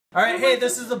All right, hey,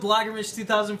 this is the Bloggermish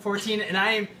 2014, and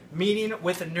I am meeting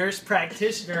with a nurse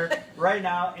practitioner right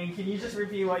now. And can you just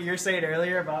repeat what you were saying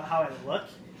earlier about how I look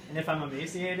and if I'm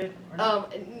emaciated or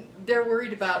not? They're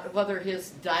worried about whether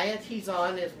his diet he's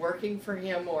on is working for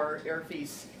him or if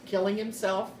he's killing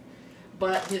himself.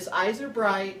 But his eyes are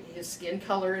bright, his skin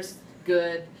color is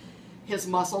good, his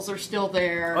muscles are still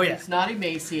there, Oh, yeah. He's not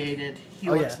emaciated, he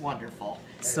looks wonderful.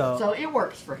 So it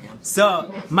works for him.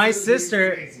 So my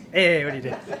sister, hey, what do you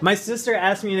do? My sister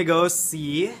asked me to go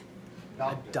see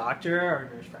a doctor or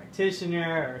a nurse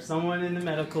practitioner or someone in the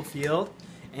medical field,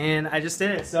 and I just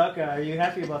did it. So are you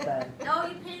happy about that? No,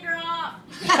 you paid her off.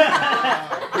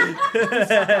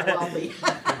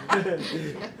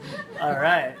 All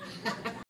right.